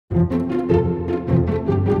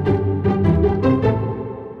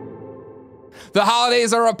The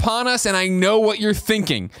holidays are upon us, and I know what you're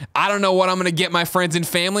thinking. I don't know what I'm going to get my friends and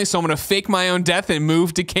family, so I'm going to fake my own death and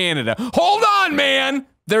move to Canada. Hold on, man!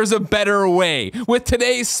 There's a better way. With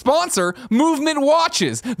today's sponsor, Movement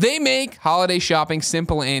Watches. They make holiday shopping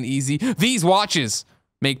simple and easy. These watches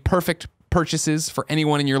make perfect purchases for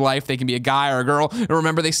anyone in your life. They can be a guy or a girl. And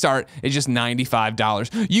remember, they start at just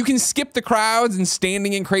 $95. You can skip the crowds and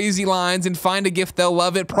standing in crazy lines and find a gift they'll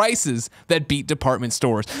love at prices that beat department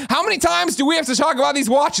stores. How many times do we have to talk about these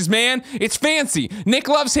watches, man? It's fancy. Nick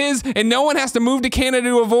loves his, and no one has to move to Canada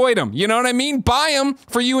to avoid them. You know what I mean? Buy them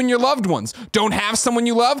for you and your loved ones. Don't have someone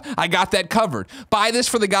you love? I got that covered. Buy this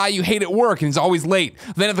for the guy you hate at work and is always late.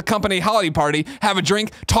 Then at the company holiday party, have a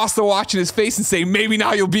drink, toss the watch in his face and say, maybe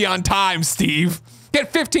now you'll be on time, Steve.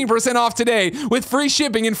 Get 15% off today with free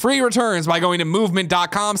shipping and free returns by going to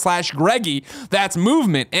movement.com/Greggy. That's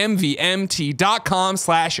movement,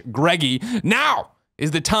 MVMT.com/Greggy. Now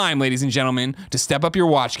is the time, ladies and gentlemen, to step up your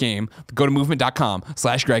watch game. Go to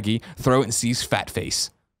movement.com/Greggy. Throw it in Steve's fat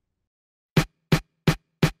face.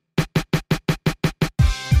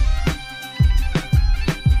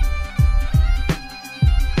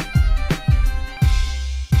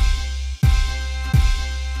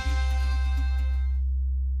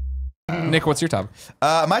 Nick, what's your topic?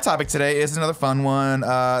 My topic today is another fun one.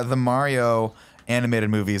 The Mario animated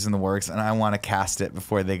movie is in the works, and I want to cast it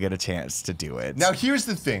before they get a chance to do it. Now, here's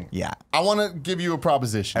the thing. Yeah. I want to give you a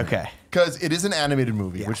proposition. Okay. Because it is an animated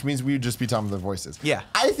movie, which means we would just be talking with their voices. Yeah.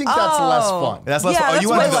 I think that's less fun. That's less fun. Oh, you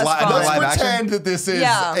want to do the live Let's action? pretend that this is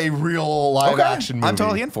a real live action movie. I'm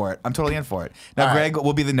totally in for it. I'm totally in for it. Now, Greg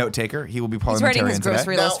will be the note taker. He will be He's parliamentarian writing his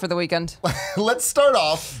grocery today. list for the weekend. Let's start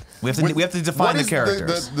off. We have to define the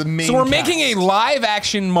characters. The main So we're cast. making a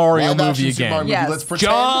live-action Mario movie again. Yes. Let's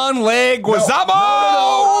pretend. John Leguizamo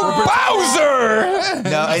Bowser.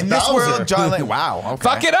 No, in this world, John Lane. Wow. Okay.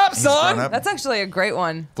 Fuck it up, He's grown son. up. That's actually a great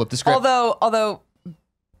one. Flip the script. Although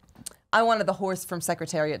I wanted the horse from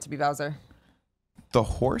Secretariat to be Bowser. The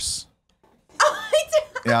horse?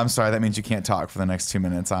 Yeah, I'm sorry. That means you can't talk for the next 2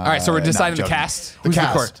 minutes. All right, so we're deciding the cast. Who's the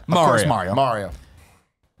court? Of course, Mario. Mario.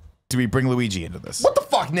 Do we bring Luigi into this? What the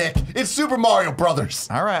fuck, Nick? It's Super Mario Brothers.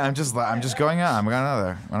 All right, I'm just going on. We got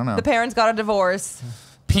another. I don't know. The parents got a divorce.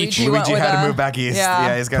 Peach. Luigi had to move back east.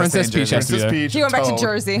 Yeah, he's got to stay in Princess Peach Jersey. has to be there. Peach. He went back to Toad.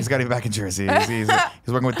 Jersey. He's got to be back in Jersey. He's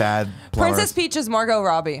working with Dad. Princess Peach is Margot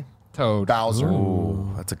Robbie. Toad. Bowser.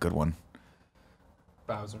 Ooh, that's a good one.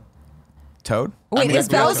 Bowser. Toad? Wait, is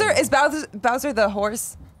Bowser. Bowser the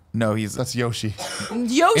horse? No, he's. That's Yoshi. Yoshi And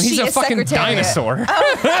he's a is fucking Secretariat. dinosaur.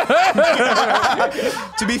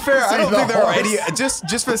 To be fair, I don't think there are any.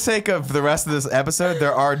 Just for the sake of the rest of this episode,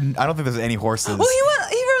 there are. I don't think there's any horses Well, he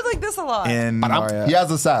rode like this a lot. in Mario. He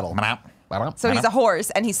has a saddle. So he's a horse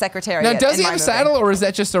and he's Secretariat. Now, does in he my have a movie. saddle, or is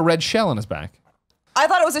that just a red shell on his back? I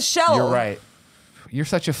thought it was a shell. You're right. You're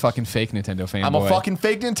such a fucking fake Nintendo fan. I'm a fucking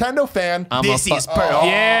fake Nintendo fan. This is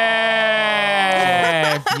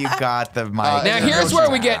Yeah. You got the mic. Now here's where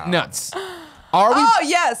we get nuts. Are we? Oh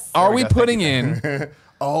yes. Are we putting in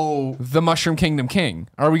Oh. the Mushroom Kingdom King?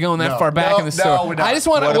 Are we going that No. far back No, in the no, story? we're not. I just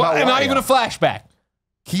want What to. about Not Wario? even a flashback.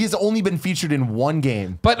 He has only been featured in one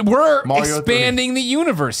game. But we're Mario expanding the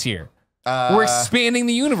universe here. We're expanding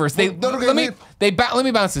the universe. Let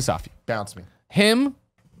me bounce this off you. Bounce me. Him,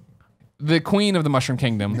 the queen of the Mushroom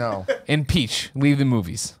Kingdom, No. and Peach leave the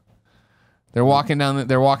movies. They're walking down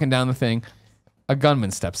the thing. A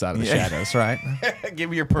gunman steps out of the shadows, right? Give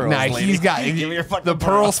me your pearls. Nah, lady. he's got Give me your fucking the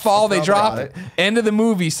pearls fall. They drop it. it. End of the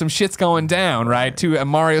movie. Some shit's going down, right?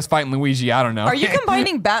 Mario's fighting Luigi. I don't know. Are you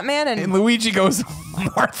combining Batman and And Luigi goes,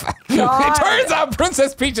 Martha. God. It turns out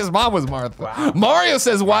Princess Peach's mom was Martha. Wow. Mario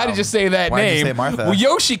says, why did you say that Why did name? you say Martha? Well,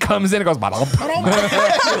 Yoshi comes in and goes,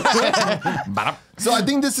 So I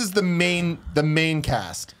think this is the main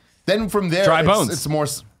cast. Then from there, Dry Bones. It's more.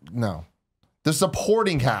 No. The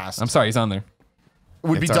supporting cast I'm sorry, he's on there.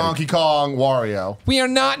 would be It's already- Donkey Kong, Wario. We are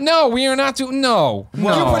not doing, no. You put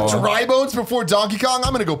No. Dry Bones before Donkey Kong?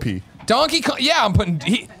 I'm going to go pee. Donkey Kong, yeah, I'm putting,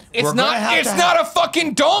 it's We're gonna have to not a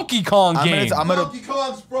fucking Donkey Kong game. I'm gonna.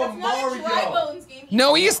 Kong's from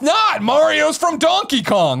No, he's not. Mario's from Donkey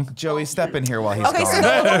Kong. Joey, step in here while he's Okay, gone. so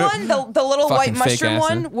the little one, the little white Fucking fake mushroom ass.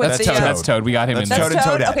 one with That's the Toad. That's Toad. We got him in That's there. Toad. That's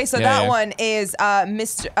and Toad. Toadette. Okay, so Yeah, that yeah. one is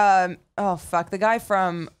Mr. Oh fuck, the guy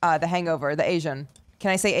from The Hangover, the Asian.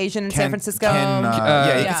 Can I say Asian in San Francisco? yeah, you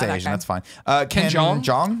yeah, can say that Asian. guy. That's fine. Ken Jeong?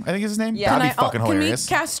 Jong, I think is his name. Yeah. That'd be fucking hilarious.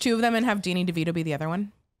 Can we cast two of them and have Danny DeVito be the other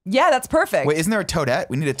one? Yeah, that's perfect. Wait, isn't there a Toadette?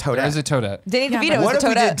 We need a Toadette. There's a Toadette. Danny Yeah, DeVito What is if a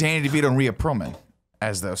we did Toadette. Danny DeVito and Rhea Perlman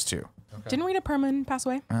as those two? Didn't Rita Perlman pass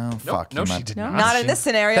away? Oh fuck! No, you she might- did No? not. Not in this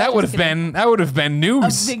scenario. That would Just have been A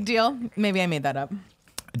news. big deal. Maybe I made that up.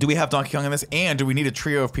 Do we have Donkey Kong in this? And do we need a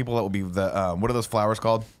trio of people that will be the what are those flowers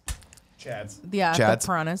called? Chads. Yeah, Chads? the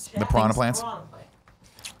piranhas. The piranha plants.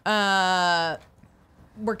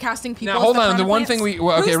 We're casting people. Now as hold the on. The piranha one plants. thing we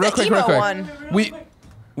okay, Who's real the quick, emo real quick. one? We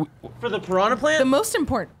For the piranha plant, The most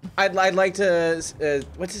important. I'd like to.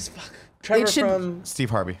 What's his fuck? Trevor should- from. Steve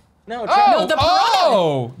Harvey. No, Trevor. oh, the piranha.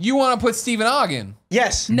 oh, you want to put Stephen Ogden?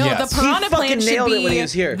 Yes. No, Yes. the piranha He fucking plant should nailed it be when he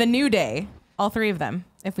was here. the New Day. All three of them,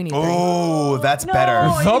 if we need three. Oh, that's better.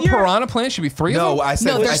 The piranha plant should be 3 of them. No, I said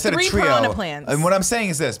No, I there's said three a trio. piranha plants. And what I'm saying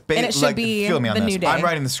is this: And it should be feel me on the this. New Day. I'm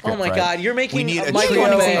writing the script. Oh my right? God, you're making We need a Michael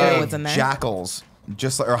trio Bay. Woods in of there. jackals,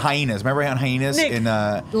 just like, or hyenas. Remember how hyenas Nick. in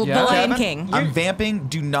The Yeah. Lion Kevin? King. I'm vamping.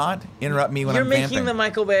 Do not interrupt me when You're I'm making vamping. the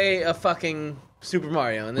Michael Bay a fucking Super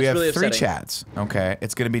Mario, and that's We have really 3 upsetting. Chads. Okay,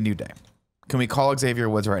 it's gonna be New Day. Can we call Xavier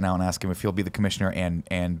Woods right now and ask him if he'll be the commissioner and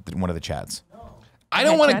one of the Chads? I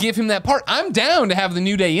don't Okay, want to Chad? give him that part. I'm down to have the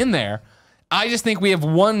New Day in there. I just think we have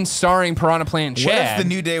one starring Piranha Plant Chad. What if the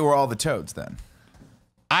New Day were all the Toads then?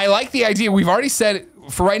 I like the idea. We've already said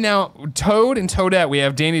for right now, Toad and Toadette, we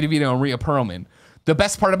have Danny DeVito and Rhea Perlman. The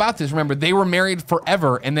best part about this, remember, they were married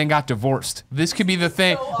forever and then got divorced. This could be the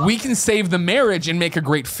thing. We can save the marriage and make a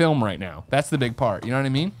great film right now. That's the big part. You know what I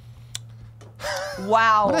mean?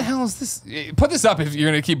 Wow. What the hell is this? Put this up if you're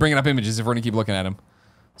going to keep bringing up images, if we're going to keep looking at them.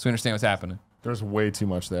 So we understand what's happening. There's way too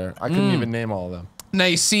much there. I couldn't even name all of them. Now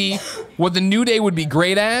you see, what the New Day would be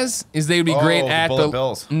great as is they would be great the at Bullet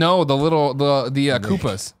Bills. No, the little the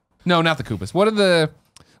Koopas. No, not the Koopas. What are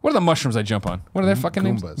the mushrooms I jump on? What are their fucking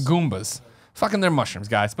names? Goombas. Goombas. Fucking they're mushrooms,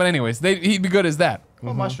 guys. But anyways, he'd be good as that.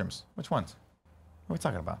 What mushrooms? Which ones? What are we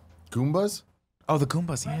talking about? Goombas? Oh, the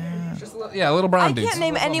Goombas. Yeah. Yeah, little brown I dudes. can't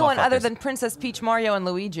name Little anyone other motherfuckers. than Princess Peach, Mario, and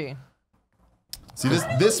Luigi. See,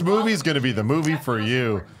 this movie's gonna be the movie for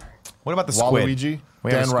you. What about the squid? Waluigi?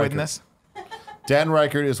 We have a Dan squid in Reichert. this? Dan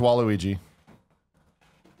Reichert is Waluigi.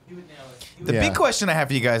 The Yeah. big question I have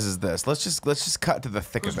for you guys is this. Let's just cut to the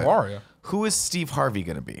thick of it. Wario? Who is Steve Harvey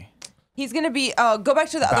gonna be? He's gonna be. Go back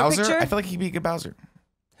to the other Bowser? picture. I feel like he'd be a good Bowser.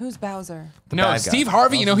 Who's Bowser? The No, bad guy. Steve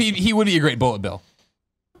Harvey, you know, he would be a great Bullet Bill.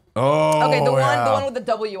 Oh, Okay, the yeah. one with the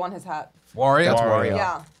W on his hat. Wario? That's Wario.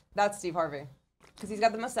 Yeah, that's Steve Harvey. Because he's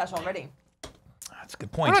got the mustache already. That's a good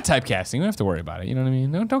We're point. not typecasting. We don't have to worry about it. You know what I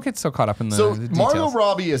mean? Don't get so caught up in the, So the details. Margot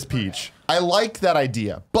Robbie is Peach. I like that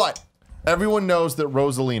idea, but everyone knows that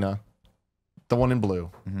Rosalina, the one in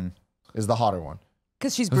blue, is the hotter one.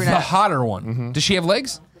 Because she's The brunette. hotter one. Does she have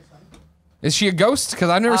legs? Is she a ghost? Because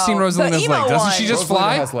I've never seen the Rosalina's emo legs. Doesn't one. she just Rosalina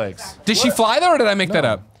fly? has legs. Did she fly though, or did I make that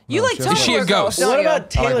up? You like she Tumblr has Is she a girls, ghost? don't What you? about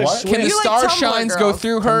Taylor what? Swift? Can the You like star Tumblr shines go girls.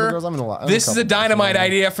 through Tumblr her? girls, I'm in a This is a couple. dynamite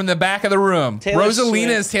idea from the back of the room. Taylor Rosalina Swift.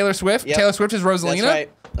 is Taylor Swift. Yep. Taylor Swift is Rosalina. That's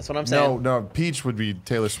right. That's what I'm saying. No, Peach would be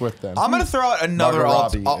Taylor Swift then. I'm gonna throw out another Margot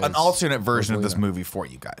Robbie an is alternate version of this Rosalina. movie for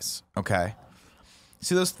you guys. Okay.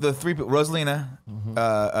 See the three people: Rosalina,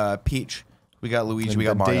 Peach. We got Luigi. And We got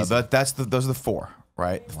then Mario. Daisy. Those are the 4,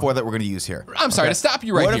 right? The 4 that we're gonna use here. I'm sorry to stop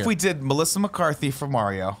you right What here. if we did Melissa McCarthy for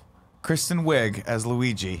Mario, Kristen Wiig as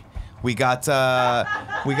Luigi? We got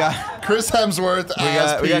Chris Hemsworth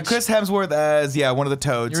as Peach. we got Chris Hemsworth as one of the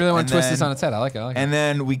Toads. You really want And to twist then- this on its head? I like it. I like it. And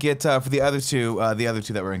then we get for the other two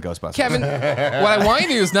that were in Ghostbusters. Kevin, what I want you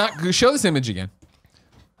to do is not show this image again.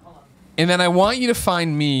 And then I want you to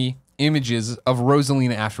find me images of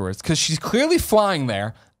Rosalina afterwards, because she's clearly flying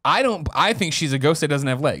there. I think she's a ghost that doesn't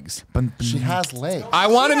have legs. She has legs. I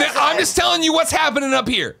want to know. I'm just telling you what's happening up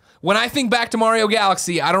here. When I think back to Mario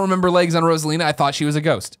Galaxy, I don't remember legs on Rosalina. I thought she was a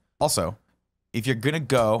ghost. Also, if you're gonna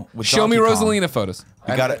go with Show me Donkey Kong, Rosalina photos.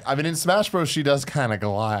 you got it. I mean, in Smash Bros, she does kind of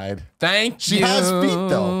glide. Thank She you. has feet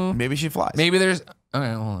though. Maybe she flies. Maybe there's.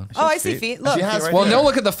 Okay, hold on. Oh, I see feet. Look. She has. Well, feet. no,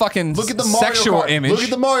 look at the fucking Look at the Mario sexual Kart. image. Look at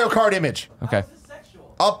the Mario Kart image. Okay.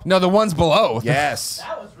 Up. No, the ones below. Yes.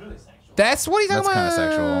 That's what are you talking That's kind about?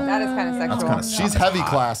 of sexual. That is kind of sexual. kinda She's heavy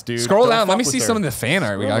class, dude. Scroll Don't down. Let fuck me with see her. some of the fan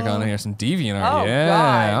art we got going on here. Some deviant art. Oh, Yeah.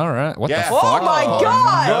 God. All right. What Yeah. the Oh fuck? my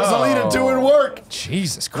God! Rosalina doing work.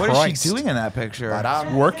 Jesus What Christ. is she doing in that picture?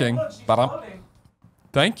 Working. Ba-dum.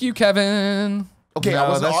 Thank you, Kevin. Okay, No, I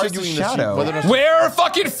wasn't that's just a arguing that shadow. whether or not Wear her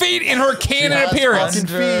fucking feet in her canon has appearance. fucking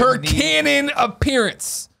feet. Her canon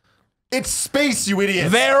appearance. it's space, you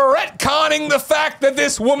idiot. They're retconning the fact that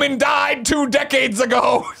this woman died 2 decades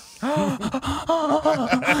ago.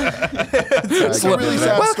 It's a really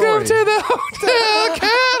sad Welcome story. to the Hotel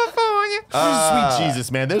California. Sweet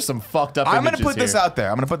Jesus, man. There's some fucked up I'm gonna images put this here. out there.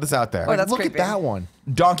 I'm gonna put this out there. Oh, that's Look creepy. at that one.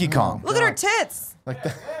 Donkey Kong. Look at her tits. Like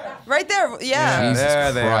that. Right there. Yeah. Jesus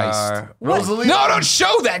there they Christ. are. Rosalina. No, don't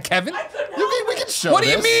show that, Kevin. We can show What do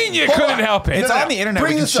you this. mean you Hold couldn't on. help it? It's on the internet.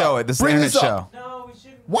 Bring We can this up. show it. This is an Bring internet this show. up. No, we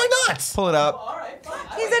shouldn't. Why not? Pull it up. All right,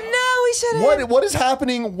 fine. He said no, we shouldn't. What is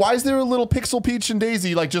happening? Why is there a little Pixel Peach and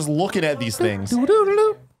Daisy like just looking at these things?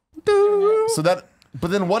 So that,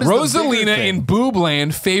 but then what is the bigger Rosalina thing? in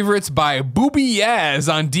Boobland, favorites by Booby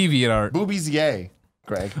Yaz on DeviantArt. Boobies, yay,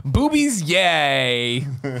 Greg. Boobies, yay.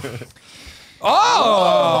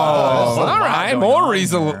 Oh, all right. More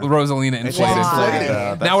Rosalina inflated.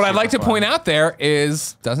 Why? Now, what I'd like to point out there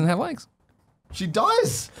is doesn't have legs. She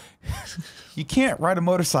does. You can't ride a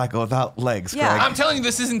motorcycle without legs, Yeah. Greg. I'm telling you,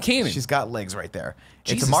 this isn't canon. She's got legs right there.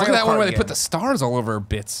 Jesus, it's a Mario look at that one Kart where they game. put the stars all over her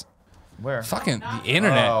bits. Where? Fucking the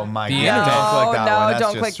internet. Oh my the god! internet. Don't click that No, one. That's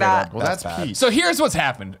don't just click straight that. up- Well, that's bad. Peach. So here's what's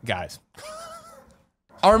happened, guys.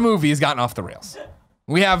 Our movie has gotten off the rails.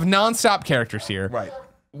 We have nonstop characters here. Right.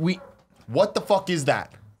 What the fuck is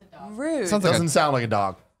that? Rude. Sounds like Doesn't sound like a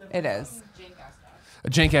dog. It is. a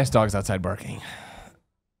jank-ass dog's outside barking.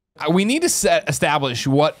 We need to establish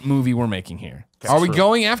what movie we're making here. Are we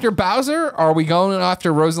going after Bowser? Or are we going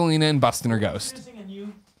after Rosalina and busting her ghost? Introducing a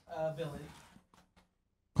new villain.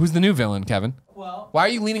 Who's the new villain, Kevin? Well, Why are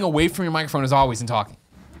you leaning away from your microphone as always and talking?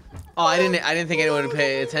 oh, I didn't think anyone would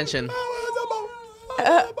pay attention.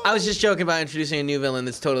 I was just joking about introducing a new villain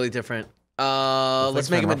that's totally different. Let's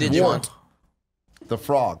make him a Digimon. Wart. The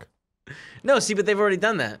frog No, see, but they've already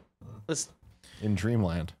done that. Let's. in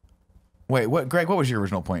Dreamland. Wait, what, Greg? What was your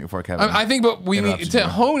original point before Kevin? I think, but we need Interrupted to you.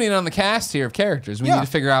 hone in on the cast here of characters. We Yeah. need to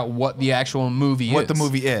figure out what the actual movie is. what the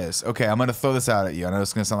movie is. Okay, I'm gonna throw this out at you. I know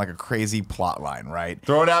it's gonna sound like a crazy plot line, right?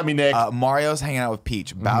 Throw it at me, Nick. Mario's hanging out with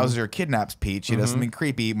Peach. Bowser kidnaps Peach. He does something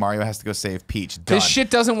creepy. Mario has to go save Peach. Done. This shit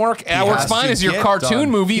doesn't work. It works has fine to as your get cartoon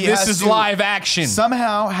done. movie. He This has is to live action.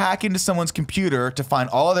 Somehow hack into someone's computer to find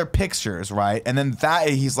all of their pictures, right? And then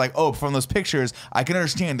he's like, oh, from those pictures, I can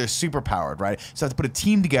understand they're super powered, right? So I have to put a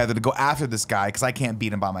team together to go after this guy because I can't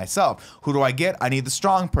beat him by myself. Who do I get? I need the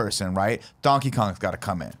strong person, right? Donkey Kong's got to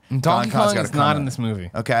come in. Donkey Kong's Kong gotta is come not in this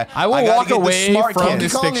movie. Okay, I will gotta walk get the away smart from kid. Donkey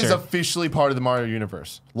this Kong is picture. officially part of the Mario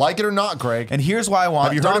universe. Like it or not, Greg. And here's why I want.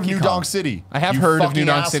 Have you heard of Donkey New Kong. Donk City? I have You heard of fucking New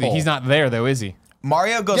Donk City. asshole. He's not there though, is he?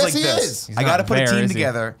 Mario goes Yes, like he this. is. He's I got to not put a there, team is he?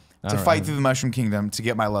 together to All fight right. through the Mushroom Kingdom to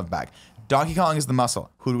get my love back. Donkey Kong is the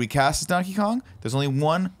muscle. Who do we cast as Donkey Kong? There's only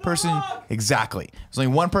one person. Exactly. There's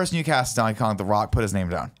only one person you cast as Donkey Kong. The Rock. Put his name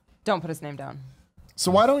down. Don't put his name down.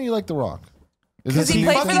 So why don't you like The Rock? Is Because this he a-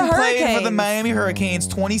 played for the fucking played for the Hurricanes. Miami Hurricanes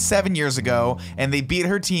 27 years ago, and they beat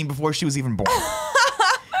her team before she was even born.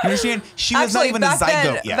 You understand? She was not even a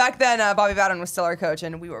zygote yet. Back then, Bobby Bowden was still our coach,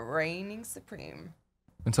 and we were reigning supreme.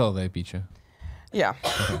 Until they beat you. Yeah,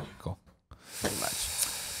 Cool. pretty much.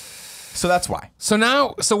 So that's why. So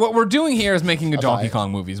what we're doing here is making a Donkey it.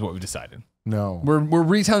 Kong movie is what we've decided. No. We're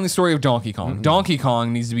retelling the story of Donkey Kong. Donkey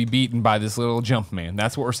Kong needs to be beaten by this little jump man.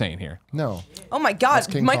 That's what we're saying here. No. Oh my God,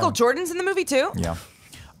 King Michael Kong. Jordan's in the movie too. Yeah.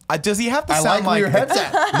 Does he have to I sound like where your like? head's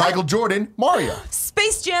at. Michael Jordan, Mario.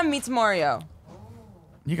 Space Jam meets Mario.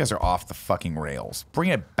 You guys are off the fucking rails. Bring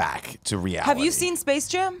it back to reality. Have you seen Space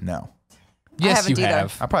Jam? No. Yes, haven't you either.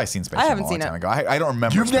 have. I've probably seen Space I Jam haven't a long seen time it. ago. I don't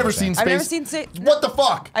remember. You've never Space seen Jam. Space? I've never seen Space. What the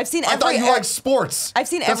fuck? I've seen I thought every you Air- liked sports. I've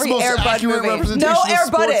seen That's every the most Air Bud accurate movie. representation No, of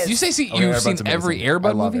Air Bud sports. is. You say Okay, you've Air seen Bud's every amazing. Air Bud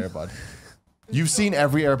I love movie? Air Bud. You've seen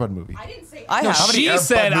every Air Bud movie. I have. She Air Bud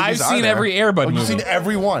said I've movies are seen there? every Air Bud You've movie. seen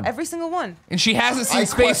every one. Every single one. And she hasn't I seen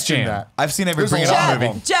Space question Jam. that. I've seen every There's Bring a It lot On of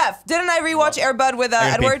movie. them. Jeff, didn't I rewatch Air Bud with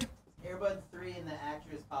gotta pee. Edward? Airbud 3 and the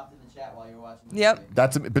actress popped in the chat while you were watching. Yep.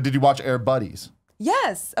 That's. But did you watch Air Buddies?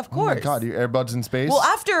 Yes, of Oh course. my God, you Air Buds in space. Well,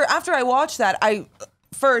 after I watched that, I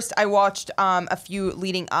watched a few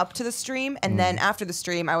leading up to the stream, and then after the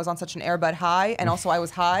stream, I was on such an Air Bud high, and also I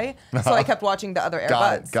was high, so I kept watching the other Air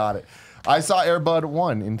Buds. Got it. I saw Air Bud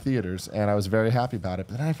 1 in theaters, and I was very happy about it.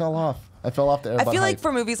 But then I fell off. I fell off the Air I Bud feel like hype.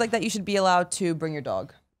 for movies like that, you should be allowed to bring your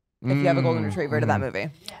dog if you have a golden retriever to that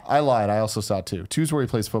movie. I lied. I also saw 2. 2's where he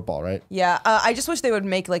plays football, right? Yeah, I just wish they would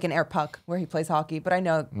make like an Air Puck where he plays hockey, but I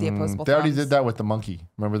know the opposable. They already thumbs. did that with the monkey.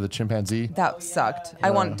 Remember the chimpanzee? That sucked.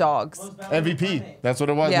 I want dogs. MVP. That's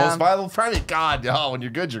what it was. Yeah. Most valuable primate. God, oh, when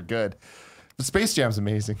you're good, you're good. The Space Jam's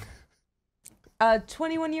amazing.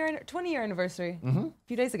 20-year anniversary. A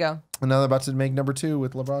few days ago. And now they're about to make number 2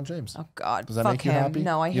 with LeBron James. Oh God, Does that fuck make you him. happy?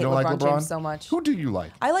 No, I You hate don't like LeBron, LeBron? James so much. Who do you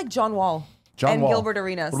like? I like John Wall. John and Wall. Gilbert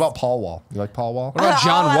Arenas. What about Paul Wall? You like Paul Wall? What about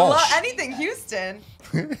John I Walsh? love anything Houston.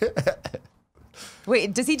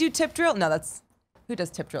 Wait, does he do tip drill? No, that's who does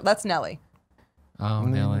tip drill? That's Nelly. Oh,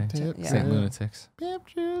 Nelly. Yeah. St. Lunatics. Pimp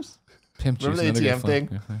juice. Pimp juice. Remember the another good ATM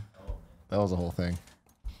film. thing? That was a whole thing.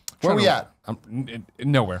 Where we at?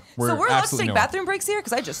 Nowhere. So we're allowed to absolutely take nowhere. bathroom breaks here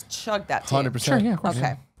because I just chugged that. 100%. Sure, yeah, of course.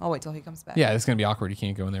 Okay, I'll wait till he comes back. Yeah, it's gonna be awkward. You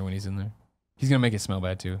can't go in there when he's in there. He's gonna make it smell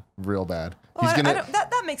bad too. Real bad. Well, He's I gonna. don't,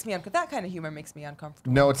 that makes me that kind of humor makes me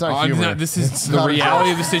uncomfortable. No, it's not humor. This is It's the not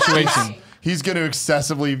reality of the situation. He's going to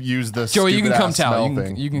excessively use the Joey, you can come tell. smell You can-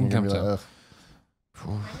 thing. you can You're gonna come be like,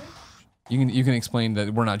 tell. "Ugh." You can explain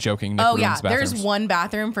that we're not joking. Nick Oh ruins yeah, bathrooms. there's one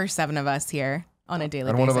bathroom for 7 of us here on a daily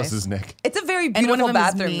And basis. one of us is Nick. It's a very And one beautiful of them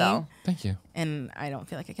is bathroom, me. though. Thank you. And I don't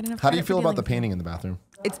feel like I get enough. How do you credit feel for about the dealing with painting in the bathroom?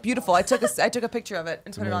 It's beautiful. I took a picture of it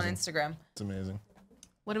and put it on Instagram. It's amazing.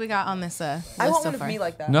 What do we got on this list I want so one far? of me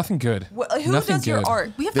like that. Nothing good. Who Nothing does your good.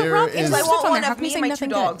 art? We have the There rock is- and Because I want on one there. How of can you me say and my 2 nothing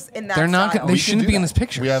good? dogs in that They're not. style. They We shouldn't can be do in that. this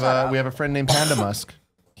picture. We have a friend named Panda Musk.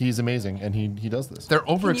 He's amazing, and he does this. They're please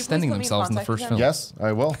put me overextending in themselves in the contact first with film. him? Yes,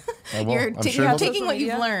 I will. I will. You're, I'm ta- sure you're he'll- taking what you've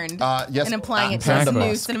Social learned yes, and applying it to Panda this new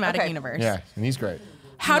Musk. cinematic Okay. universe. Yeah, and he's great.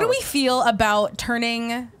 How do we feel about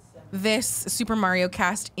turning this Super Mario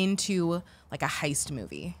cast into like a heist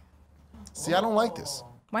movie? See, I don't like this.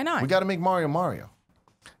 Why not? We got to make Mario Mario.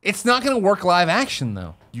 It's not going to work live action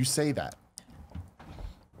though. You say that.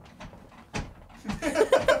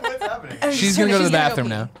 She's going to go to the She's gonna bathroom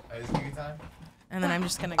go now. and then I'm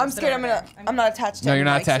just gonna. I'm scared. I'm not attached to No, any you're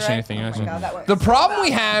not mics, attached to right? anything. Oh You're my not God, that attached. went The problem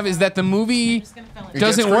we have is that the movie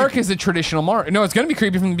doesn't gets work creepy. as a traditional Mario. No, it's going to be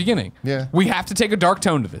creepy from the beginning. Yeah. We have to take a dark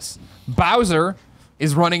tone to this. Bowser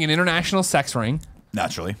is running an international sex ring.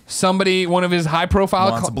 Naturally. Somebody, one of his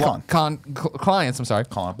high-profile Wants a blonde. clients, I'm sorry,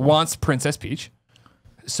 Call him. wants Princess Peach.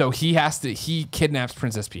 So he kidnaps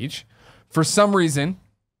Princess Peach. For some reason,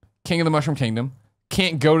 King of the Mushroom Kingdom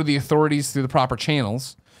can't go to the authorities through the proper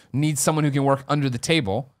channels. Needs someone who can work under the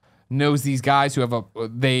table. Knows these guys who have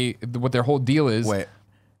what their whole deal is. Wait,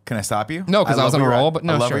 can I stop you? No, 'cause I was love on a where you're roll, at. but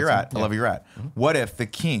no, I love sure, where you're it's at. fine. I love where you're at. What if the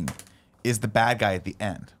king is the bad guy at the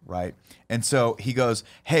end, right? And so he goes,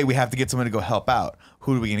 hey, we have to get someone to go help out.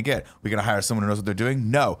 Who are we going to get? We're going to hire someone who knows what they're doing?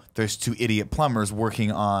 No, there's 2 idiot plumbers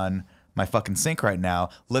working on my fucking sink right now.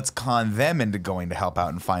 Let's con them into going to help out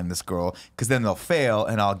and find this girl, because then they'll fail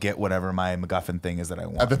and I'll get whatever my MacGuffin thing is that I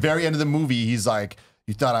want. At the very end of the movie, he's like,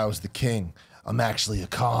 "You thought I was the king. I'm actually a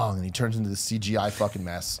Kong," and he turns into the CGI fucking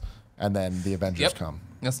mess. And then the Avengers come.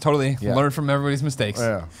 That's totally learn from everybody's mistakes.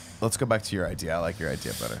 Yeah. Let's go back to your idea. I like your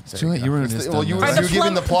idea better. Too late. You ruined this. Well, you dumbass. were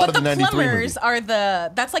giving the plot of the 93 plumbers movie. are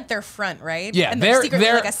that's like their front, right? Yeah, and they're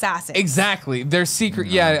secretly like assassins. Exactly. They're secret.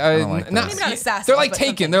 I don't like not, this. Maybe not assassins, They're like but Taken.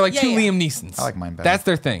 something. They're like Yeah, 2 yeah. Liam Neesons. I like mine better. That's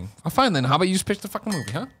their thing. Oh, fine then. How about you just pitch the fucking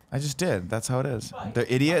movie, huh? I just did. That's how it is. They're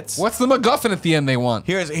idiots. What's the MacGuffin at the end they want?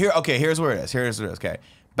 Here's where it is. Here's what it is. Okay.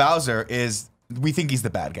 Bowser is, we think he's the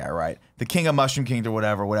bad guy, right? The king of Mushroom Kingdom or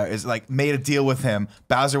whatever, is like made a deal with him.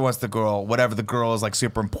 Bowser wants the girl, whatever the girl is like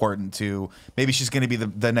super important to. Maybe she's going to be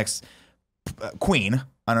the next queen.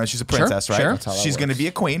 I don't know, she's a princess, Sure, right? sure. That's how that She's going to works. be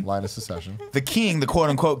a queen. Line of secession. The king, the quote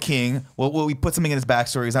unquote king, well, we put something in his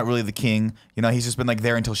backstory. He's not really the king. You know, he's just been like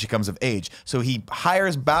there until she comes of age. So he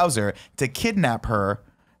hires Bowser to kidnap her,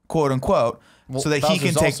 quote unquote, so that he can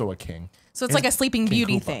Bowser's take. also a king. So it's like a Sleeping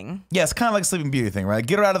Beauty Koopa. thing. Yeah, it's kind of like a Sleeping Beauty thing, right?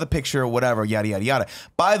 Get her out of the picture, whatever, yada, yada, yada.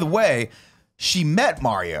 By the way, she met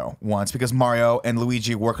Mario once because Mario and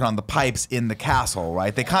Luigi are working on the pipes in the castle,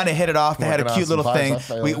 right? They kind of hit it off. They had a Working on cute some little thing.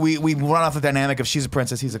 pipes, I feel We run off the dynamic of she's a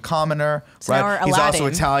princess, he's a commoner, So now right? we're He's also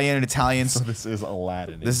Aladdin. Italian, and Italians. So this is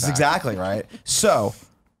Aladdin. This is exactly right. So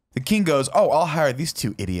the king goes, oh, I'll hire these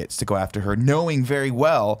 2 idiots to go after her, knowing very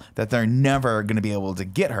well that they're never going to be able to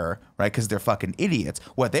get her, right? Because they're fucking idiots.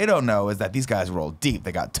 What they don't know is that these guys roll deep.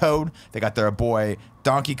 They got Toad. They got their boy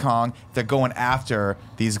Donkey Kong. They're going after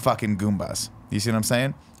these fucking Goombas. You see what I'm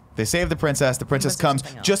saying? They save the princess. The princess comes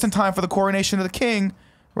just in time for the coronation of the king.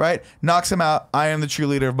 Right? Knocks him out. I am the true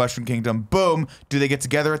leader of Mushroom Kingdom. Boom. Do they get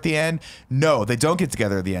together at the end? No, they don't get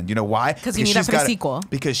together at the end. You know why? Because you need that for the sequel.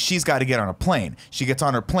 Because she's got to get on a plane. She gets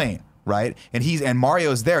on her plane, right? And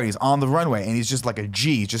Mario's there. He's on the runway, and he's just like a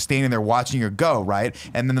G, just standing there watching her go, right?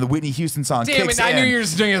 And then the Whitney Houston song Damn kicks it! I in, knew you were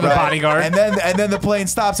just doing it as the right? bodyguard. And then the plane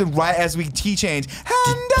stops, and right as we key change,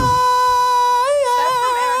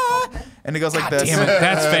 and it goes like this. Damn it!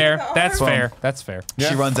 That's fair. That's fair. That's fair.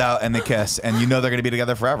 She runs out and they kiss, and you know they're gonna be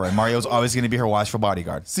together forever. And Mario's always gonna be her watchful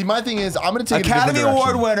bodyguard. See, my thing is, I'm going to take Academy it a different Award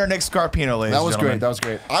direction. winner Nick Scarpino, ladies That was and gentlemen. great. That was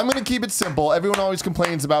great. I'm going to keep it simple. Everyone always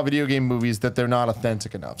complains about video game movies that they're not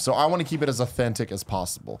authentic enough. So I want to keep it as authentic as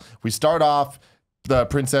possible. We start off, the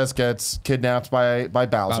princess gets kidnapped by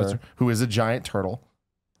Bowser, who is a giant turtle,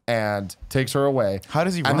 and takes her away. How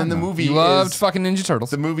does he And run, then the though? movie You loved is fucking Ninja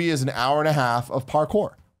Turtles. the movie is an hour and a half of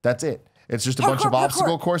parkour. That's it. It's just a bunch of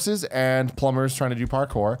obstacle courses and plumbers trying to do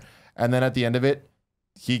parkour. And then at the end of it,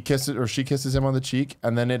 he kisses or she kisses him on the cheek,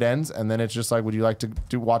 and then it ends, and then it's just like, would you like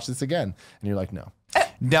to watch this again? And you're like, no.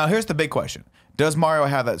 Now, here's the big question. Does Mario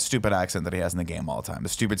have that stupid accent that he has in the game all the time? The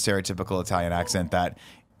stupid stereotypical Italian accent that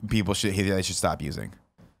people should stop using?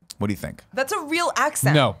 What do you think? That's a real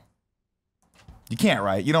accent. No. You can't,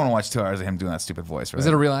 right? You don't want to watch 2 hours of him doing that stupid voice, right? Is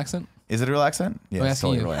it a real accent? Is it a real accent? Yeah, I'm it's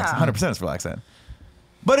totally a asking real you. accent. 100% it's a real accent.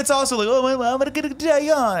 But it's also like, oh, well, I'm going to tell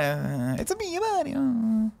you, it's a me,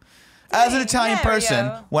 Mario. As an Italian person,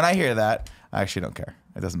 when I hear that, I actually don't care.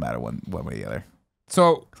 It doesn't matter one way or the other.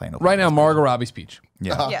 So, right now, Margot Robbie's Peach.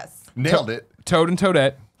 Yeah. Yes. Nailed it. Toad and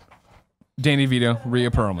Toadette. Danny DeVito,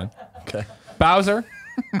 Rhea Perlman. Okay. Bowser.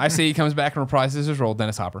 I say he comes back and reprises his role,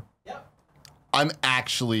 Dennis Hopper. I'm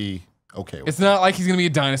actually okay with It's not like he's going to be a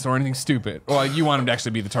dinosaur or anything stupid. Well, you want him to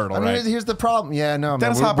actually be the turtle, I mean, right? here's the problem. Yeah, no,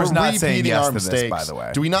 Dennis man. Hopper's we're not saying repeating yes our to this, mistakes. by the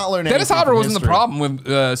way. Do we not learn Dennis anything Hopper from wasn't the history? problem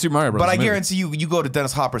with Super Mario Bros. But I the movie. guarantee you go to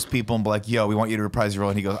Dennis Hopper's people and be like, yo, we want you to reprise your role.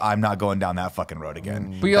 And he goes, I'm not going down that fucking road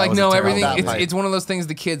again. But you're That like, was a no, terrible everything. that It's one of those things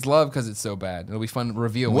the kids love because it's so bad. It'll be fun to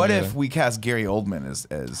reveal. What when if we cast Gary Oldman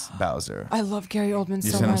as Bowser? I love Gary Oldman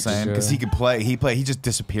You so see what I'm much. saying? Because he could play. He just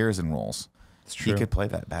disappears in roles. It's true. He could play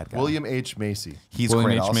that bad guy. William H. Macy. He's William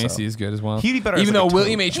great H. also. Macy is good as well. He'd be better as Even like though a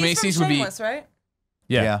William Toad. H. He's Macy's from would be. Shameless, right?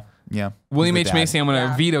 Yeah. William He's H. the Macy, dad. I'm going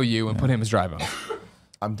to Yeah. veto you and put him as Dry Bones.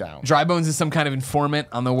 I'm down. Dry Bones is some kind of informant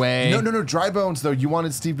on the way. No. Dry Bones, though. You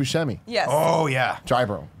wanted Steve Buscemi. Yes. Oh yeah. Dry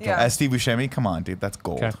Bone. Yeah. As Steve Buscemi, come on, dude, that's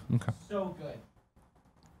gold. Okay. So good.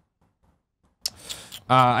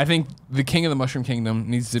 I think the King of the Mushroom Kingdom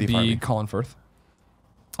needs to Steve be Harvey. Colin Firth.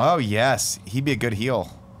 Oh yes, he'd be a good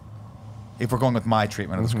heel. If we're going with my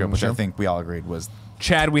treatment of the script, which I sure. think we all agreed was,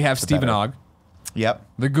 Chad, we have Stephen better. Ogg. yep.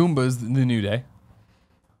 The Goombas, the New Day.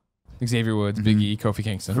 Xavier Woods, Big E, Kofi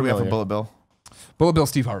Kingston. Who do we have for Familiar. Bullet Bill? Bullet Bill,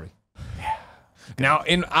 Steve Harvey. Yeah. Now,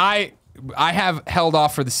 I have held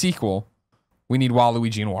off for the sequel. We need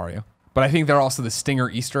Waluigi and Wario, but I think they're also the stinger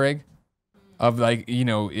Easter egg of Dan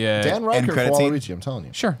Reichert for credit scene? Waluigi, I'm telling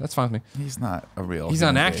you. Sure, that's fine with me. He's not a real. He's not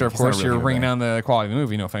an human actor, being. of He's not a course. real You're human bringing being. down the quality of the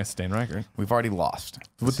movie. No offense to Dan Reichert. We've already lost.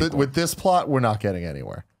 With this plot, we're not getting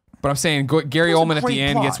anywhere. But I'm saying Gary That was a Oldman at great the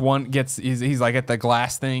end plot. he's like at the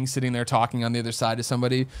glass thing, sitting there talking on the other side to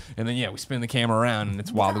somebody, and then we spin the camera around and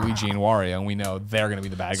it's Waluigi and Wario, and we know they're gonna be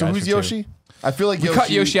the bad So guys. who's for two. Yoshi? I feel like We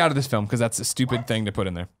cut Yoshi out of this film because that's a stupid thing to put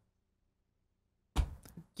in there.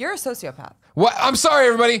 You're a sociopath. What? I'm sorry,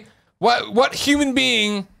 everybody. What human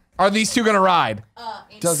being are these two gonna ride?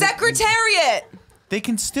 Secretariat. They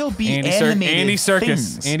can still be Andy animated Serkis.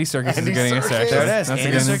 things. Andy Serkis Andy is getting a Serkis. section. There it is. That's a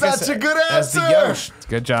Andy good, Serkis. Such a good As the answer. Yosh.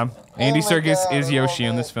 good job. Andy my Serkis God, is I Yoshi love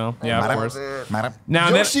in it. this film. Yeah, of course. Madam. Now,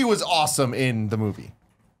 and then, Yoshi was awesome in the movie.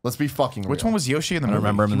 Let's be fucking real. Which one was Yoshi in the movie?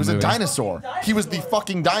 remember him He in was the a movie. dinosaur. He was the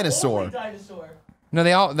fucking dinosaur. Dinosaur. No,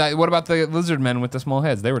 they all. What about the lizard men with the small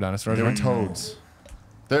heads? They were dinosaurs. They were right? toads.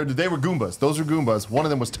 They were Goombas. Those were Goombas. One of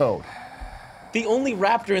them was Toad. The only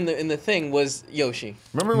raptor in the thing was Yoshi.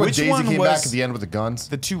 Remember when Which Daisy one came back was at the end with the guns?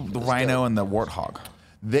 The rhino and the warthog.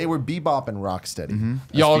 They were Bebop and Rocksteady.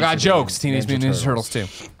 Y'all got Featured jokes. in Teenage Mutant Ninja Turtles too.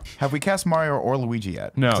 Have we cast Mario or Luigi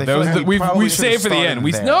yet? No, 'Cause I that feel was like we probably we've should have saved for the started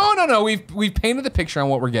end. there. No. We've painted the picture on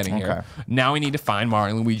what we're getting Okay. here. Now we need to find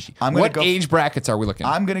Mario and Luigi. I'm gonna What go- age brackets are we looking?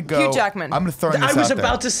 I'm gonna go. Hugh Jackman. I'm gonna throw this I was out there.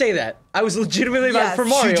 about to say that. I was legitimately about Yes. for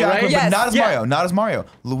Mario, Hugh Jackman, right? but Yes. not as Yeah. Mario. Not as Mario.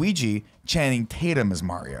 Luigi, Channing Tatum as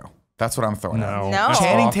Mario. That's what I'm throwing out. No. That's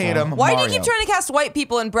Channing awful. Tatum. Why do Mario. you keep trying to cast white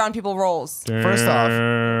people in brown people roles? First off,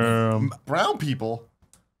 Damn. Brown people.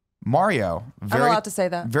 Mario. Very, allowed to say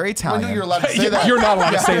that. Very I Italian. knew you're allowed to say that. You're not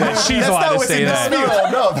allowed to say that. She's That's allowed not to what's say in that.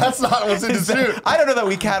 dispute. No, that's not what's in dispute. I don't know that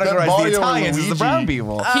we categorize Mario the or Italians as the Luigi. brown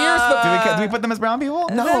people. Here's the Do we put them as brown people?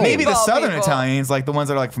 No. Maybe the Meatball southern people. Italians, like the ones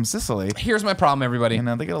that are like from Sicily. Here's my problem, everybody. You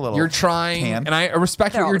know, they get a little. You're trying, tan. and I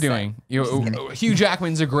respect They're what you're all the doing. Hugh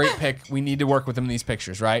Jackman's a great pick. We need to work with him in these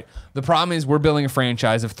pictures, right? The problem is we're building a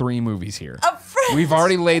franchise of 3 movies here. We've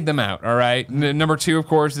already laid them out, all right? Number 2, of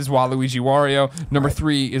course, is Waluigi Wario. Number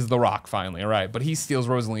 3 is The Rock, finally, all right? But he steals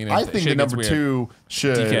Rosalina. I and think shit the gets number weird. 2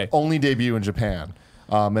 should DK. only debut in Japan.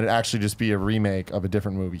 And it actually just be a remake of a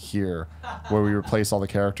different movie here, where we replace all the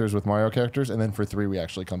characters with Mario characters, and then for 3 we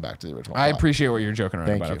actually come back to the original. I plot. appreciate what you're joking around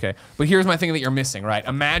Thank about, you. okay? But here's my thing that you're missing, right?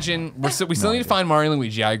 Imagine, we still need to find Mario and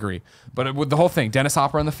Luigi, I agree. But with the whole thing, Dennis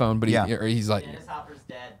Hopper on the phone, but Yeah. he's like, Dennis Hopper's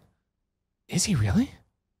dead. is he really?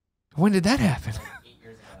 When did that happen? 8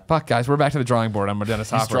 years ago. Fuck, guys, we're back to the drawing board. I'm a Dennis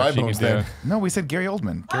Hopper. Dry if she Bones can do then. it. No, we said Gary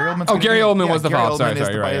Oldman. Gary Oldman's Oh, gonna Gary be- Oldman was the Gary father. Sorry, Oldman is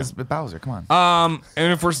you're right, is Bowser. Come on.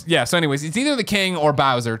 And if we're so anyways, it's either the King or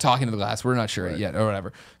Bowser talking to the glass. We're not sure yet or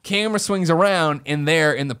whatever. Camera swings around, and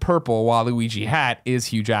there in the purple Waluigi hat is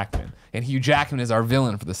Hugh Jackman. And Hugh Jackman is our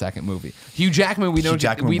villain for the second movie. Hugh Jackman,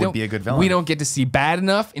 Jackman would be a good villain. We don't get to see bad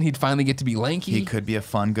enough, and he'd finally get to be lanky. He could be a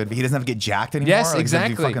fun, good. He doesn't have to get jacked anymore. Yes, Like, he doesn't have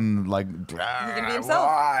to exactly. be fucking like. He can be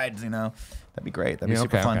himself. You know. That'd be great. That'd be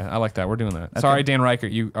super okay, fun. okay. I like that. We're doing that. Sorry, Dan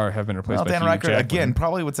Reichert, you have been replaced Well, by Dan Hugh Reichert Jackman. again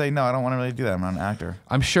probably would say no. I don't want to really do that. I'm not an actor.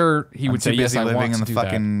 I'm sure he would say too yes. busy I living want in to the do that.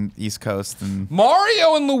 fucking East Coast and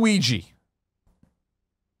Mario and Luigi.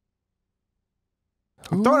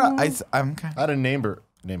 I'm okay. I had a neighbor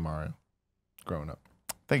named Mario growing up.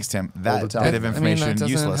 Thanks, Tim. That Italian. bit of information that doesn't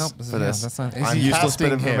useless help. for Yeah, this. that's not- It's I'm useless bit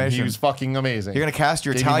casting of him. information. He was fucking amazing. You're gonna cast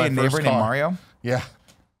your Gave me my Italian first neighbor named car. Mario. Yeah.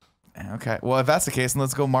 Okay. Well, if that's the case, then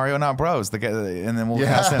let's go Mario, not Bros. And then we'll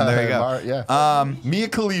cast him. There you go. Yeah. Mia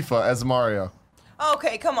Khalifa as Mario.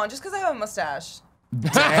 Okay, come on. Just because I have a mustache.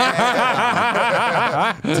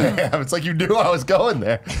 Damn, it's like you knew I was going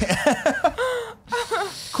there.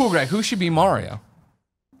 Cool, Greg. Who should be Mario?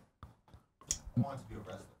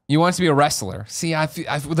 You want to be a wrestler. See, I think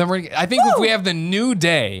if we have the New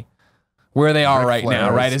Day where they are Ric right Flair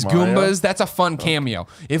now, right, as Mario. Goombas, that's a fun cameo.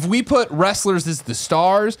 If we put wrestlers as the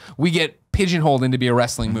stars, we get pigeonholed into be a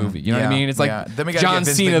wrestling movie. You know what I Yeah, mean? It's like yeah. Then we gotta John get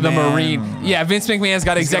Vince Cena, the McMahon. Marine. Yeah, Vince McMahon's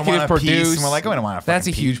got He's gonna executive want a piece, produce. and we're like, we don't want a That's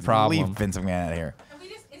a fucking huge piece. problem. Leave Vince McMahon out of here.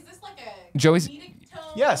 Is this like a Joey's. comedic tone?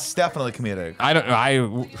 Yes, definitely comedic. I don't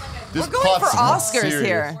know. This We're going for plot's Oscars serious.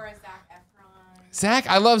 here. Or a Zac Efron? Zach,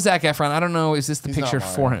 I love Zach Efron. I don't know. Is this the He's not picture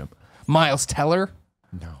Mario. for him? Miles Teller?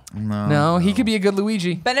 No. No, he could be a good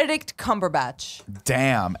Luigi. Benedict Cumberbatch.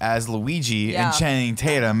 Damn, as Luigi Yeah. and Channing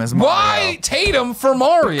Tatum as Mario. Why Tatum for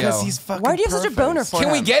Mario? Because he's fucking Why do you have such a perfect. boner for Can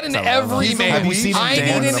him? we get an everyman? Have you seen him I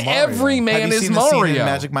dance need in an a Mario? everyman Have you as seen the scene Mario. in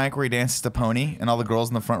Magic Mike where he dances the pony and all the girls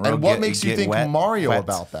in the front row And what get- makes you get think wet? Mario Wet.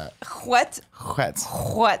 about that? What? Wet.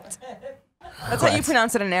 What? That's how you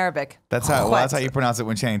pronounce it in Arabic. That's how Wet. that's how you pronounce it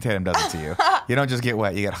when Channing Tatum does it to you. You don't just get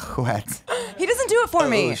wet, you get wet. He doesn't do it for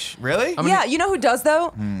me. Really? Yeah, you know who does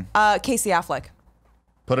though? Casey Affleck.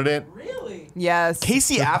 Put it in. Really? Yes.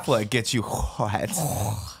 Casey Affleck gets you wet.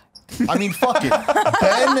 I mean, fuck it.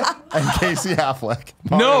 Ben and Casey Affleck.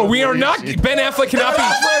 No, Mario we are and not. Luigi. Ben Affleck cannot be.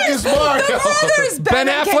 Affleck is Mario. Brothers, Ben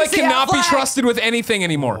and Affleck Casey cannot be Affleck. trusted with anything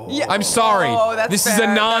anymore. I'm sorry. Oh, that's This is fair. a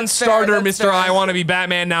That's non-starter, fair. That's Mr. fair. I want to be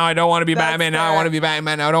Batman now. I don't want to be That's Batman now. I fair. want to be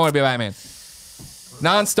Batman now. I don't want to be Batman.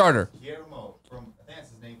 Non-starter. Guillermo from, I think that's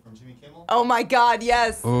his name, from Jimmy Kimmel. Oh my God,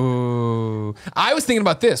 yes. Ooh. I was thinking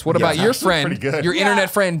about this. What about it's your actually friend, pretty good. your Yeah. internet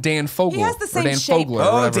friend Dan Fogel? He has the or same Dan shape. Fogler, or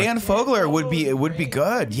Oh, whatever. Dan Fogler would be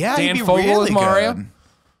good. Yeah, Dan he'd be Fogel really as Mario? good.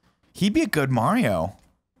 He'd be a good Mario.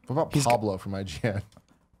 What about Pablo from IGN?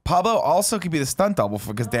 Pablo also could be the stunt double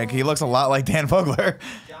because he looks a lot like Dan Fogler.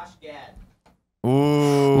 Josh Gad.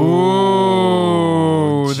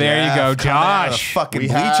 Ooh, there you go, Jeff coming out of the Josh. fucking We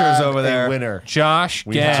bleachers have over a there. winner. Josh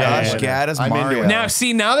We have Gad. a Josh winner. Gad as I'm into Mario. it. Now,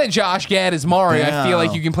 see, now that Josh Gad is Mario, I feel like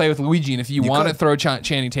Yeah. you can play with Luigi, and if you want to could. throw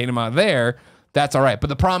Channing Tatum out there, that's all right. But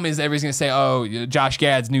the problem is everybody's going to say, oh, Josh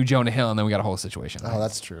Gad's new Jonah Hill, and then we got a whole situation. Oh,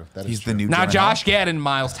 that's true. That is He's true. the new Now, Jonah Josh Gad and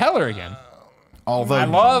Miles Teller again. Hill. Although I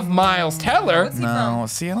love Miles Teller. no,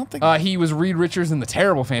 see, I don't think He was Reed Richards in the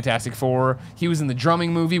terrible Fantastic Four. He was in the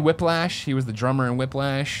drumming movie Whiplash. He was the drummer in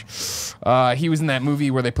Whiplash. He was in that movie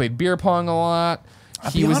where they played beer pong a lot.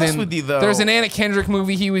 He be was honest in. with you, though. There's an Anna Kendrick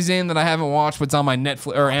movie he was in that I haven't watched, but it's on my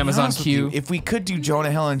Netflix or I'll be Amazon honest with you, Q. if we could do Jonah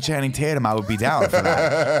Hill and Channing Tatum, I would be down for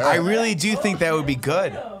that. I really do think that would be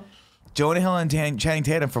good. Jonah Hill and Channing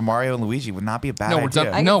Tatum for Mario and Luigi would not be a bad No, we're idea.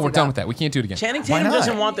 done. No, see we're done that. with that. We can't do it again. Channing Why Tatum not?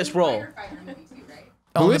 doesn't want this role.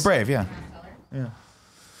 Oh, Who the is? Brave, yeah.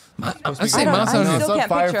 I say don't- Miles I Teller. still it's not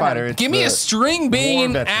can't picture him. firefighter. It's Give me the a string being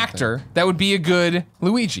an veteran actor that would be a good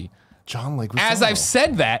Luigi. John Leguizamo. As I've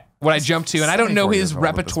said that, what I jumped to, and I don't know 74 his years old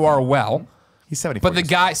at this repertoire point. well, He's 74. but the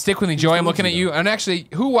guy, stick with me, Joey. I'm looking at you. And actually,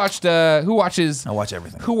 who watches? I watch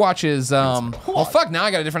everything. Who watches? Oh fuck! Now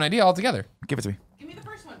I got a different idea altogether. Give it to me. Give me the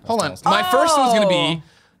first one. Hold on. My first one's gonna Oh. be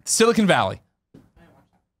Silicon Valley.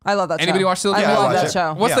 I love that show. Anybody watch Silicon I Valley? love watch that it.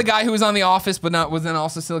 show. What's Yeah. the guy who was on The Office but was then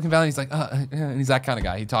also Silicon Valley? He's like, and he's that kind of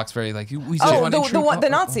guy. He talks very like, he's Oh, the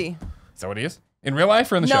Nazi. Is that what he is? In real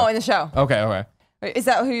life or in the show? No, in the show. Okay. Wait, is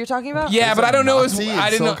that who you're talking about? Yeah, but I don't know his. Nazi in I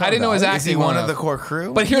didn't know his Silicon Is he acting. one well of the enough. core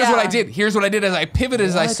crew? But here's what I Yeah. did. Here's what I did as I pivoted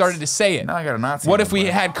as I started to say it. now I got a Nazi. What in if we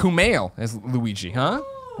the had Kumail as Luigi, huh?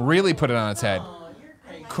 Really put it on its head.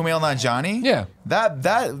 Kumail Nanjiani? Yeah.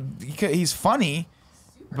 He's funny,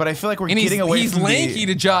 but I feel like we're And getting away he's from lanky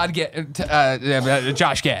to Josh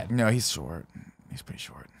Gad. No, he's short. He's pretty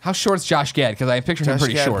short. How short's Josh Gad? Because I pictured him Josh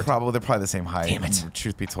pretty Gad, short. they're probably the same height. Damn it.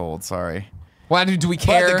 Truth be told, sorry. Why do we But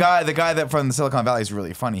care? the guy that from the Silicon Valley is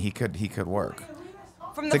really funny. He could work.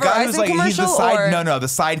 From the, The guy who's Verizon like he's the commercial, side or? the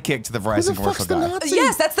sidekick to the Verizon commercial guy.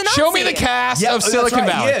 Yes, that's the Nazi. Show me the cast of that's Silicon right,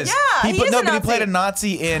 Valley. He is. Yeah, he is a but he Nazi. played a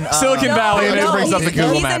Nazi in Silicon Valley, and it brings up the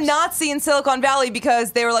Google he's Maps. a Nazi in Silicon Valley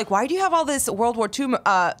because they were like, why do you have all this World War II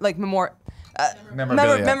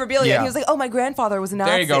memorabilia. And he was like, "Oh, my grandfather was a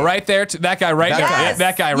Nazi." There you go, right there. That guy right there. Yes.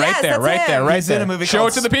 That guy right Yes, there, that's right him. there, right He's in there. a movie Show it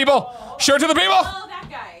called- to the people. Show it to the people. Oh, that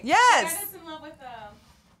guy. Yes. The guy that's in love with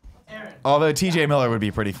Aaron. Although TJ Miller would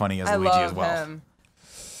be pretty funny as I Luigi love as well. him.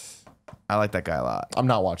 I like that guy a lot. I'm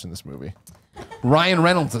not watching this movie. Ryan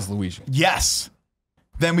Reynolds as Luigi. Yes.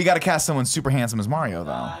 Then we got to cast someone super handsome as Mario,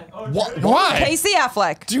 though. Why? Casey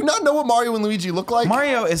Affleck. Do you not know what Mario and Luigi look like?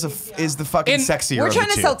 Mario is the fucking sexier. We're of trying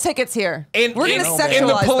the to two. sell tickets here. We're gonna sexualize in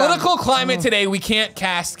the them. political climate today, we can't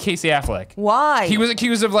cast Casey Affleck. Why? He was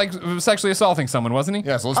accused of like sexually assaulting someone, wasn't he?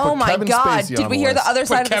 Yeah, so let's Oh put my Kevin God! Spacey Did on we the hear the list. other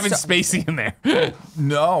side Put Kevin of the Spacey in there.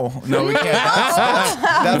 No, we can't.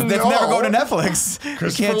 That's never go to Netflix.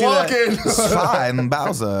 We can't do that. Walken. It's fine,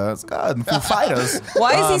 Bowser. It's good. Foo Fighters.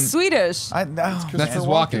 Why is he Swedish? That's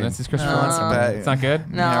his Walken. That's his Christopher Walken. It's not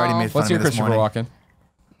good. No. I already made fun What's of your me this Christopher morning.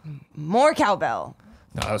 Walken? More cowbell.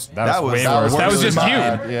 No, that was That was- way that worse. was That was really just you.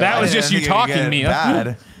 bad. Yeah. That was I just didn't you think it would talking get me.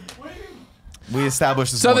 Bad. We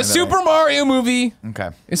established this So the morning that Super Mario movie Okay.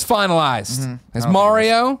 is finalized. As I don't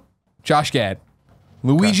Mario, Josh Gad.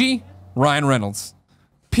 Luigi, Ryan Reynolds.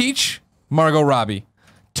 Peach, Margot Robbie.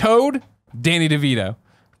 Toad, Danny DeVito.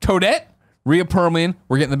 Toadette, Rhea Perlman.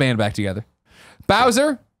 We're getting the band back together.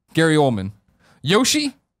 Bowser, Gary Oldman.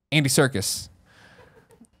 Yoshi, Andy Serkis.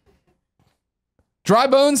 Dry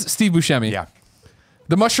Bones, Steve Buscemi. Yeah.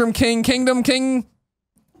 The Mushroom King, Kingdom King,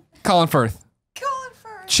 Colin Firth.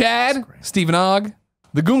 Chad, Stephen Ogg.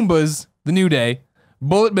 The Goombas, The New Day.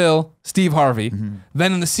 Bullet Bill, Steve Harvey.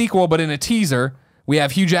 Then in the sequel, but in a teaser, we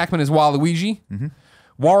have Hugh Jackman as Waluigi.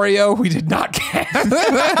 Wario, we did not cast.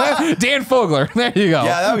 Dan Fogler. There you go.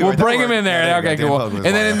 Yeah, that would be we'll right. bring That him would in there. work. Yeah, Okay, Dan cool. Fogler's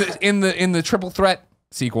And then Wario. in the triple threat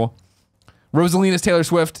sequel, Rosalina's Taylor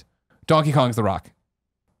Swift, Donkey Kong's The Rock.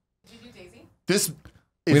 This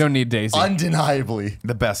We don't need Daisy. undeniably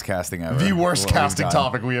The best casting ever. the worst What we've casting done.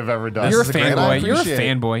 topic we have ever done. You're a This is a great one. fanboy. You're a Appreciate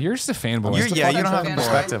it. fanboy. You're just a fanboy. Yeah, you don't have fucking a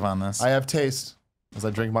perspective on this. I have taste as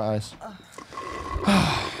I drink my ice.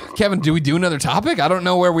 Kevin, do we do another topic? I don't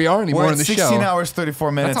know where we are anymore We're in at the 16 show. hours,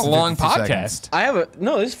 34 minutes. That's a and long 52 podcast. seconds. I have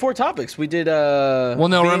no. There's 4 topics. We did. Well,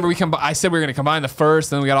 no, remember I said we were going to combine the first,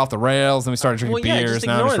 then we got off the rails, then we started drinking Well, yeah, beers. just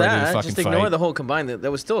Now I'm ignore just ready to that. fucking Just ignore fight. the whole combined.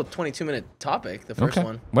 That was still a 22-minute topic. The first Okay.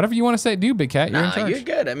 one. Whatever you want to say, do, Big Cat. You're in Nah, charge. you're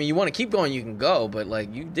good. I mean, you want to keep going, you can go, but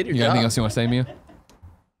like you did your You got job. anything else you want to say, Mia?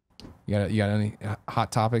 You got any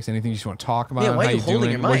hot topics? Anything you just want to talk about? Mia, why How are you holding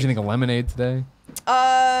doing? your What did you mic? think of lemonade today?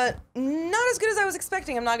 Not as good as I was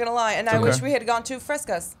expecting. I'm not gonna lie, and I Okay. wish we had gone to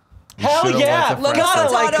Fresca's. Hell should've yeah! went to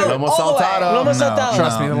Gotta like Saltado it. Lomo all the way. Saltado. Lomo Saltado.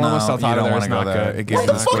 Trust me, the Lomo Saltado you don't there wanna is go not there. good. It gives What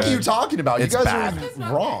the me fuck are squid. you talking about? It's You guys bad.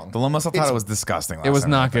 are wrong. The Lomo Saltado was disgusting. It was last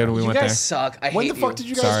time not I good when we You went there. guys suck. I When hate the fuck you. did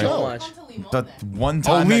you guys Sorry. go? Gone to Limon The then. one Oh,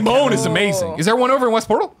 time. that Limon Kevin- is amazing. Is there one over in West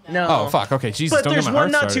Portal? No. Oh, fuck. Okay, Jesus. But don't there's get my one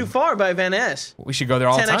heart not started. too far by Van Ness. We should go there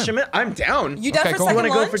all the 10 time. extra minutes. I'm down. You down Okay, for cool. You second want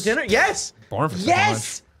to go lunch? for dinner? Yes. Born for second Yes.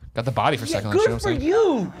 lunch. Got the body for second lunch. you know Good what I'm for saying?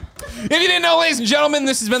 you. If you didn't know, ladies and gentlemen,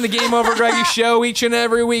 this has been the Game Over Greggy show each and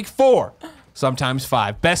every week. 4, sometimes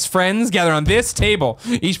 5 best friends gather on this table.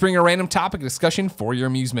 Each bring a random topic of discussion for your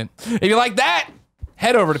amusement. If you like that,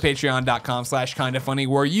 head over to patreon.com/kindafunny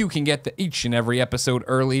where you can get each and every episode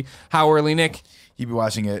early. How early, Nick? You'd be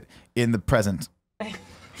watching it in the present.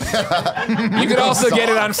 You could also get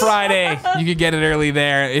it on Friday. You could get it early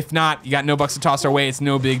there. If not, you got no bucks to toss our way. It's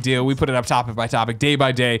no big deal. We put it up topic by topic, day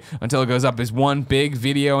by day, until it goes up as one big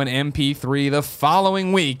video in MP3 the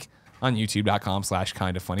following week on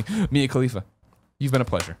youtube.com/kindafunny. Mia Khalifa, you've been a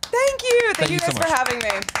pleasure. Thank you. Thank you you so guys much. for having me.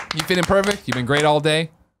 You fit in perfect. You've been great all day.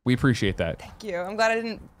 We appreciate that. Thank you. I'm glad I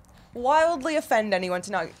didn't wildly offend anyone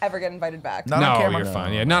to not ever get invited back. Not on No, camera. you're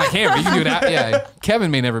fine. Yeah, not on camera. You can do it out. Yeah, Kevin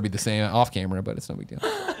may never be the same off camera, but it's no big deal.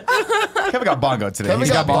 Kevin got bongo today. Kevin He's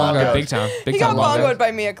He's got bongo bongo. big time. Big He time got bongo. bongoed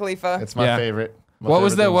by Mia Khalifa. It's my Yeah. favorite. My What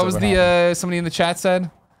was favorite the things what was ever happened. the somebody in the chat said?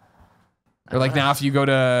 Or like now if you go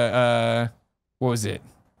to what was it?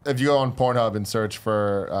 If you go on Pornhub and search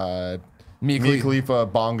for Mia Mia Khalifa. Khalifa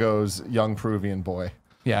Bongo's young Peruvian boy.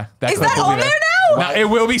 Yeah, Is clip that will be on there now? No, it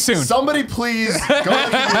will be soon. Somebody please go to the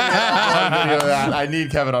video of that. I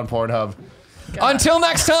need Kevin on Pornhub. Until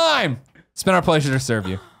next time, it's been our pleasure to serve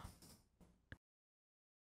you.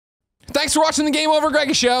 Thanks for watching the Game Over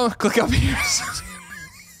Greggy show. Click up here.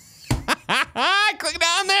 Click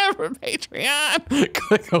down there for Patreon.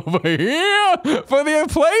 Click over here for the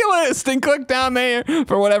playlist and click down there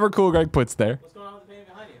for whatever cool Greg puts there. What's going on with the painting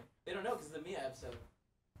behind you? They don't know because it's a Mia episode.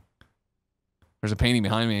 There's a painting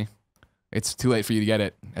behind me. It's too late for you to get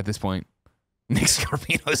it at this point. Nick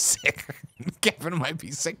Scarpino's sick. Kevin might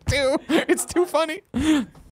be sick too. It's too funny.